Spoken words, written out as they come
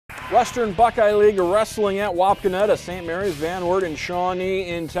Western Buckeye League Wrestling at Wapakoneta, St. Mary's, Van Wert, and Shawnee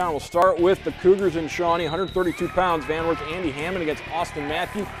in town. We'll start with the Cougars in Shawnee, 132 pounds. Van Wert's Andy Hammond against Austin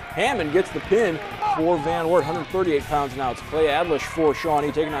Matthew. Hammond gets the pin for Van Wert, 138 pounds now. It's Clay Adlish for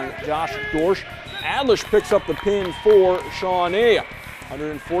Shawnee taking on Josh Dorsch. Adlish picks up the pin for Shawnee,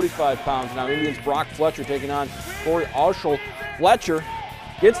 145 pounds now. Indians Brock Fletcher taking on Corey Auschel. Fletcher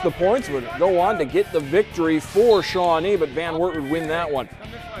gets the points, would go on to get the victory for Shawnee, but Van Wert would win that one.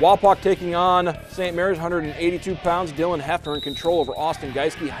 Wapak taking on St. Mary's, 182 pounds. Dylan Hefner in control over Austin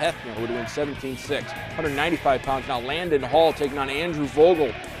Geiske. Hefner would win 17-6. 195 pounds now. Landon Hall taking on Andrew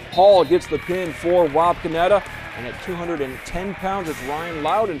Vogel. Hall gets the pin for Wapakoneta. And at 210 pounds, it's Ryan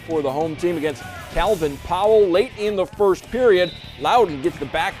Loudon for the home team against Calvin Powell. Late in the first period, Loudon gets the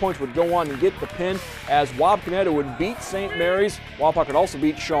back points, would go on and get the pin as Wapakoneta would beat St. Mary's. Wapak could also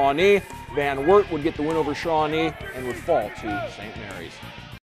beat Shawnee. Van Wert would get the win over Shawnee and would fall to St. Mary's.